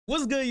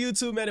What's good,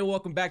 YouTube, man, and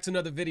welcome back to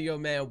another video,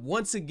 man.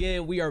 Once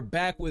again, we are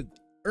back with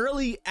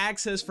early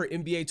access for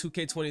NBA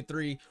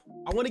 2K23.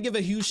 I want to give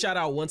a huge shout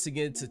out once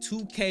again to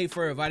 2K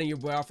for inviting your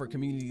boy out for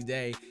Community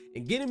Day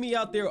and getting me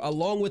out there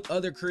along with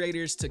other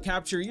creators to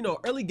capture,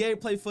 early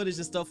gameplay footage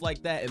and stuff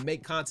like that and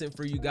make content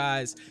for you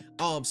guys.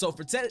 So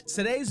for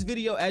today's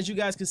video, as you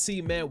guys can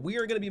see, man, we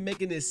are going to be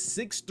making this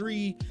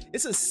 6'3".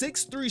 It's a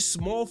 6'3"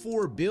 small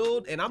forward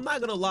build, and I'm not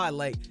going to lie,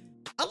 like,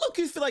 I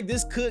low-key feel like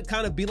this could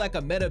kind of be like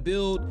a meta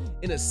build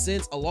in a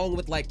sense, along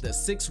with like the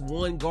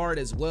 6'1" guard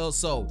as well.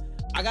 So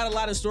I got a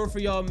lot in store for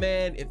y'all,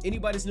 man. If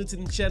anybody's new to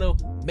the channel,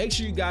 make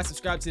sure you guys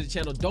subscribe to the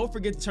channel. Don't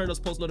forget to turn those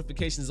post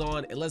notifications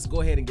on, and let's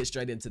go ahead and get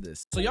straight into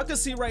this. So y'all can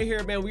see right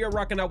here, man, we are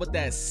rocking out with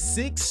that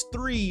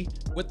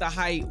 6'3" with the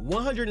height.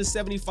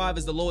 175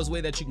 is the lowest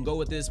way that you can go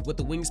with this, with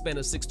the wingspan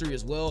of 6'3"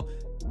 as well.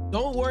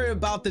 Don't worry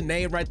about the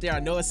name right there. I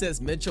know it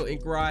says Mitchell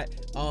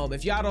Inkrot.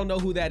 If y'all don't know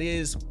who that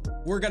is,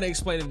 we're gonna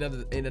explain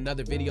it in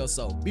another video,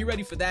 so be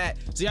ready for that.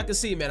 So y'all can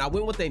see, man, I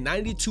went with a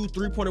 92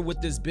 3-pointer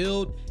with this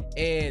build,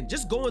 and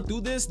just going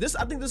through this,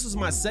 I think this was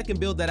my second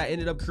build that I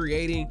ended up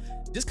creating,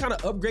 just kind of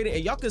upgrading.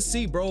 And y'all can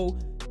see, bro,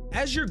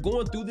 as you're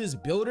going through this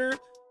builder,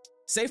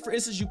 say for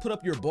instance you put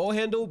up your ball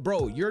handle,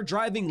 bro, your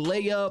driving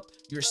layup,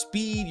 your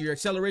speed, your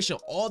acceleration,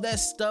 all that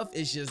stuff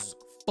is just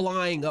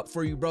flying up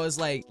for you, bro. It's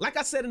like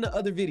I said in the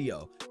other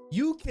video,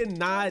 you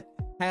cannot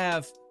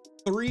have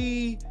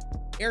 3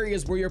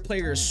 areas where your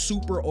player is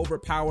super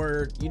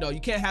overpowered. You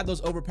can't have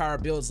those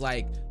overpowered builds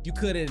like you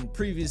could in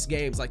previous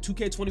games like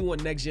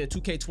 2K21 next gen,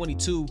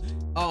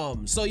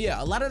 2K22. So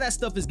yeah, a lot of that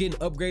stuff is getting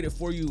upgraded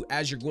for you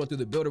as you're going through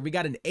the builder. We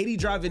got an 80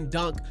 drive and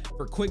dunk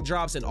for quick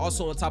drops, and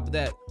also on top of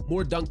that,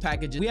 more dunk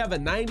packages. We have a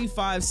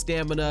 95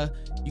 stamina.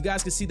 You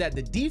guys can see that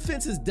the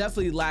defense is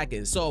definitely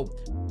lacking. So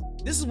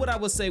this is what I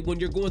would say when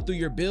you're going through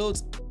your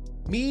builds.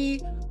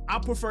 I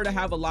prefer to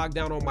have a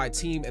lockdown on my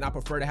team, and I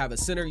prefer to have a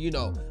center,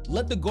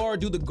 let the guard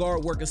do the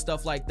guard work and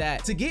stuff like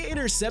that. To get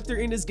interceptor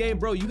in this game,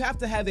 bro, you have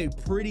to have a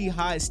pretty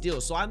high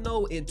steal. So I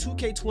know in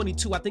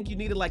 2K22, I think you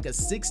needed like a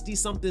 60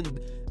 something,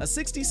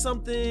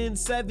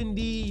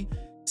 70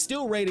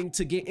 steal rating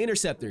to get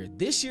interceptor.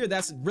 This year,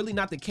 that's really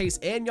not the case.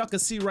 And y'all can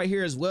see right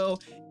here as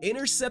well,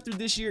 interceptor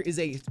this year is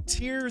a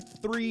tier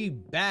 3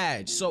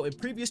 badge. So in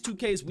previous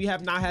 2Ks, we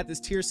have not had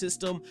this tier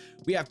system.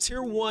 We have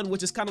tier 1,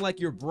 which is kind of like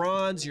your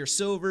bronze, your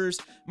silvers,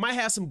 might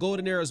have some gold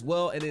in there as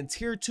well. And then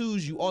tier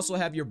 2s, you also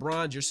have your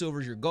bronze, your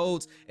silvers, your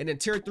golds. And then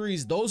tier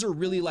 3s, those are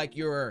really like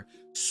your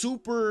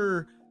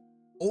super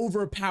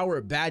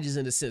overpowered badges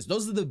in a sense.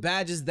 Those are the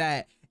badges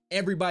that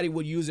everybody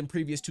would use in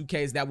previous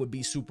 2Ks that would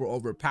be super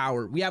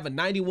overpowered. We have a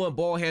 91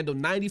 ball handle,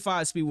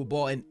 95 speed with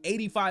ball, and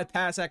 85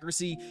 pass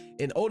accuracy.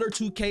 In older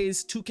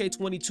 2Ks,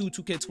 2K22,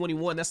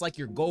 2K21, that's like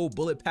your gold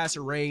bullet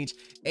passer range,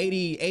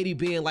 80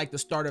 being like the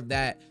start of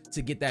that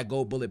to get that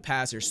gold bullet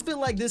passer. I feel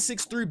like this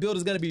 6'3" build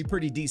is going to be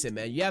pretty decent,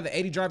 man. You have an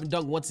 80 drive and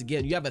dunk once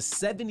again. You have a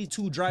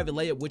 72 drive and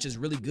layup, which is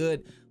really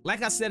good.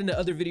 Like I said in the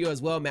other video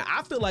as well, man,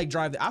 I feel like the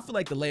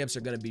layups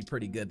are going to be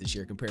pretty good this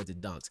year compared to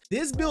dunks.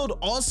 This build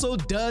also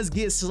does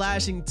get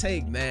slashing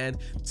take, man.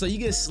 So you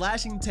get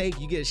slashing take,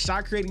 you get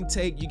shot creating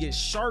take, you get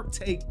sharp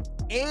take,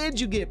 and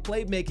you get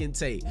playmaking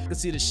take. You can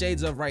see the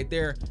shades of right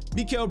there.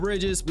 Mikal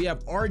Bridges, we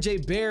have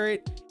RJ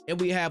Barrett, and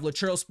we have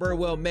Latrell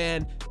Sprewell,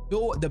 man.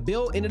 The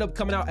build ended up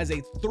coming out as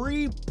a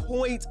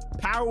 3-point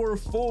power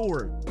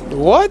forward.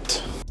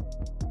 What?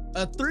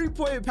 A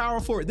 3-point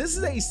power forward. This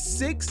is a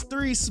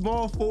 6'3"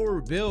 small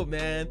forward build,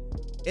 man.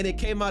 And it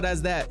came out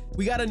as that.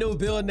 We got a new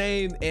build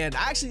name, and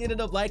I actually ended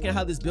up liking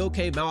how this build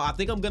came out. I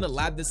think I'm gonna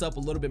lab this up a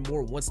little bit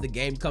more once the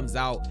game comes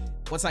out,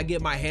 once I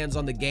get my hands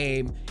on the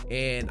game,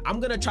 and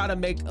I'm gonna try to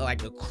make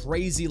like a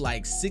crazy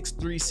like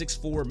 6'3",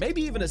 6'4",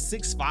 maybe even a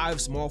 6'5"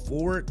 small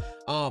forward.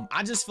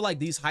 I just feel like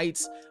these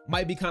heights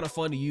might be kind of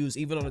fun to use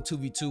even on a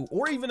 2v2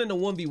 or even in a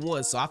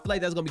 1v1, so I feel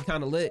like that's gonna be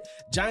kind of lit.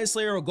 Giant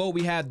Slayer on gold,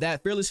 we have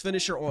that. Fearless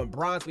Finisher on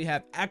bronze, we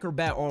have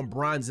Acrobat on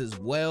bronze as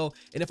well.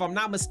 And if I'm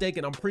not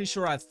mistaken, I'm pretty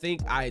sure I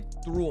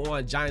threw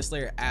on Giant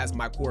Slayer as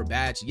my core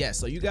badge. Yes,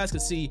 so you guys can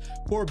see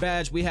core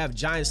badge, we have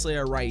Giant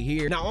Slayer right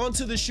here. Now on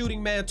to the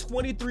shooting, man.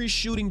 23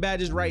 shooting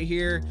badges right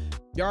here.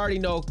 You already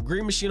know,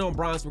 Green Machine on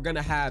bronze, we're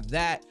gonna have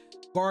that.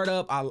 Guard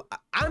up,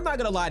 I'm not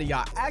gonna lie to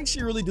y'all, I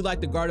actually really do like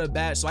the guard up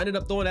badge, so I ended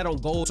up throwing that on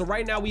gold. So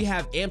right now we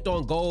have amped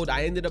on gold.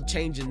 I ended up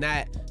changing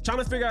that, trying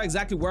to figure out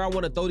exactly where I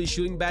want to throw these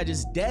shooting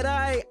badges.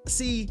 Deadeye,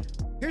 see,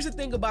 here's the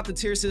thing about the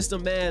tier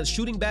system, man.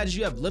 Shooting badges,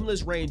 you have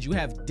limitless range, you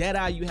have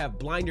Deadeye, you have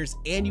blinders,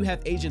 and you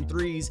have Agent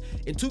 3s.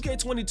 In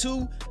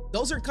 2K22,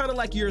 those are kind of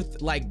like your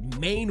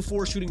main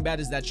 4 shooting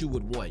badges that you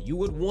would want. You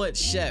would want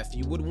Chef,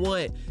 you would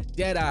want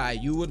Deadeye,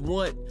 you would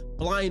want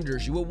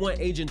blinders, you would want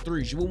Agent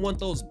 3s, you would want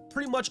those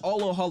pretty much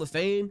all on Hall of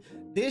Fame.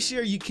 This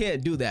year you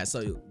can't do that,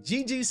 so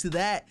GG's to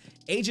that.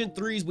 Agent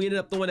 3s, we ended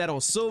up throwing that on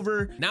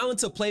silver. Now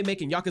into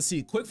playmaking, y'all can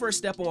see quick first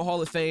step on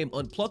Hall of Fame,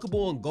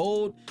 unpluckable on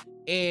gold.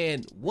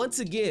 And once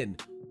again,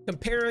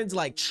 comparing to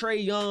like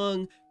Trae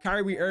Young,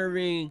 Kyrie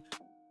Irving,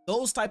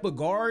 those type of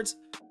guards,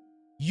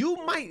 you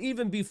might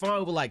even be fine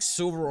with like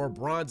silver or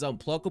bronze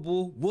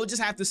unpluckable. We'll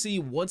just have to see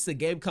once the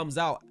game comes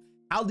out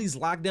how these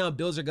lockdown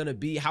builds are going to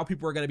be, how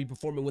people are going to be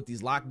performing with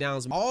these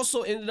lockdowns. I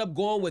also ended up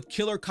going with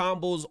killer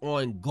combos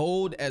on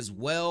gold as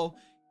well,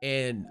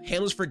 and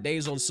handlers for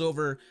days on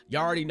silver.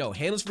 Y'all already know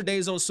handlers for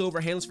days on silver,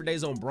 handlers for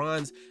days on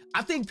bronze.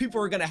 I think people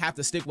are gonna have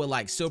to stick with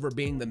like silver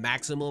being the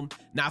maximum.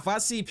 Now, if I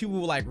see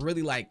people like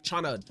really like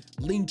trying to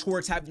lean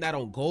towards having that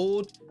on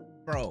gold,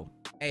 bro,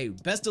 hey,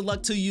 best of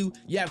luck to you.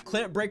 You have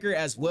Clamp Breaker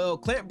as well.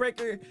 Clamp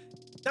Breaker,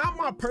 not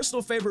my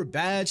personal favorite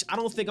badge. I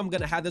don't think I'm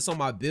gonna have this on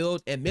my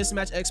build. And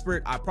Mismatch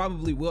Expert, I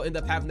probably will end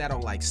up having that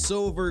on like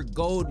silver,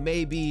 gold,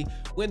 maybe.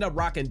 We'll end up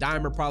rocking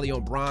diamond probably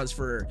on bronze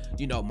for,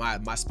 you know,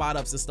 my spot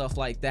ups and stuff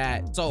like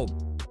that. So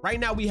right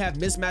now we have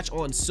Mismatch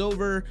on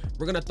silver.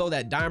 We're gonna throw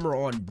that diamond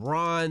on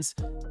bronze.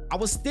 I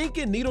was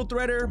thinking Needle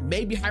Threader,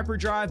 maybe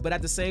Hyperdrive, but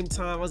at the same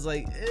time I was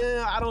like,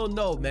 I don't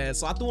know, man.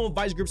 So I threw on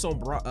Vice Grips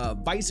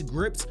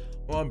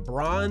on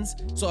bronze.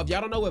 So if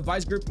y'all don't know what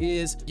Vice Grip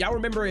is, y'all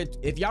remember it.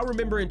 If y'all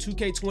remember in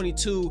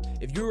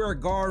 2K22, if you were a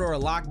guard or a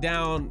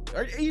lockdown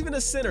or even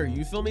a center,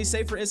 you feel me?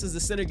 Say for instance, the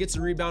center gets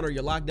a rebound or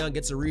your lockdown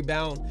gets a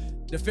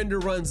rebound. Defender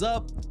runs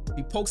up,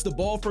 he pokes the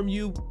ball from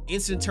you,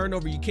 instant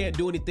turnover. You can't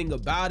do anything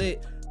about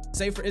it.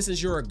 Say for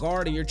instance, you're a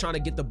guard and you're trying to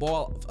get the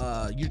ball,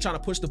 you're trying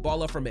to push the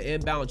ball up from an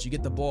inbound, you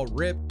get the ball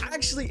ripped. I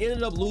actually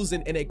ended up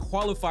losing in a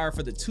qualifier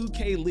for the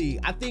 2K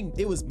League. I think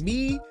it was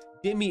me,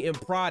 Demi, and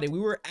Prod, and we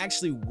were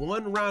actually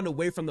one round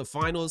away from the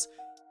finals,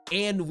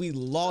 and we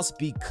lost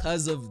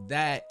because of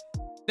that.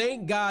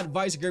 Thank God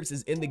Vice Grips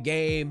is in the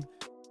game.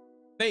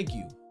 Thank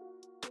you.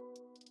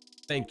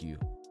 Thank you.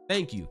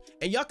 Thank you.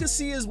 And y'all can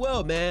see as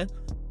well, man.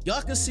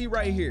 Y'all can see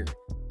right here.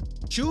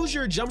 Choose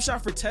your jump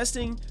shot for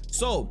testing.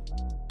 So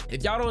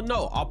if y'all don't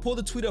know, I'll pull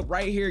the tweet up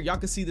right here. Y'all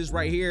can see this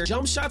right here.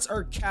 Jump shots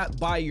are capped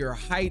by your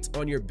height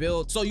on your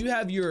build. So you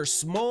have your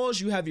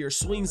smalls, you have your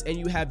swings, and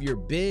you have your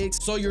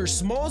bigs. So your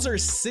smalls are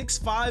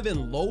 6'5"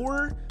 and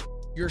lower.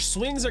 Your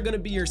swings are gonna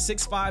be your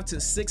 6'5" to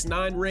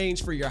 6'9"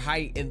 range for your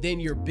height, and then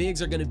your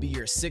bigs are gonna be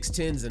your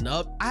 6'10s and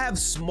up. I have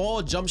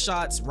small jump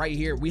shots right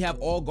here. We have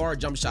all guard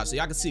jump shots. So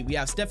y'all can see we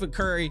have Stephen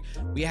Curry,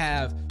 we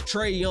have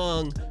Trae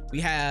Young, we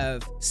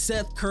have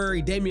Seth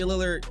Curry, Damian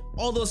Lillard.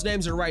 All those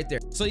names are right there.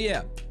 So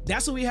yeah,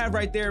 that's what we have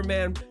right there,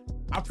 man.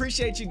 I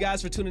appreciate you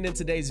guys for tuning in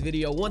today's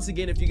video. Once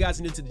again, if you guys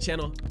are new to the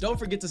channel, don't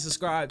forget to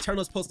subscribe, turn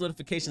those post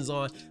notifications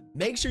on.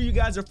 Make sure you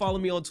guys are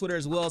following me on Twitter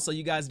as well so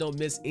you guys don't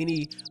miss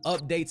any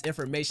updates,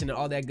 information, and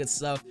all that good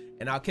stuff.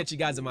 And I'll catch you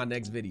guys in my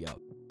next video.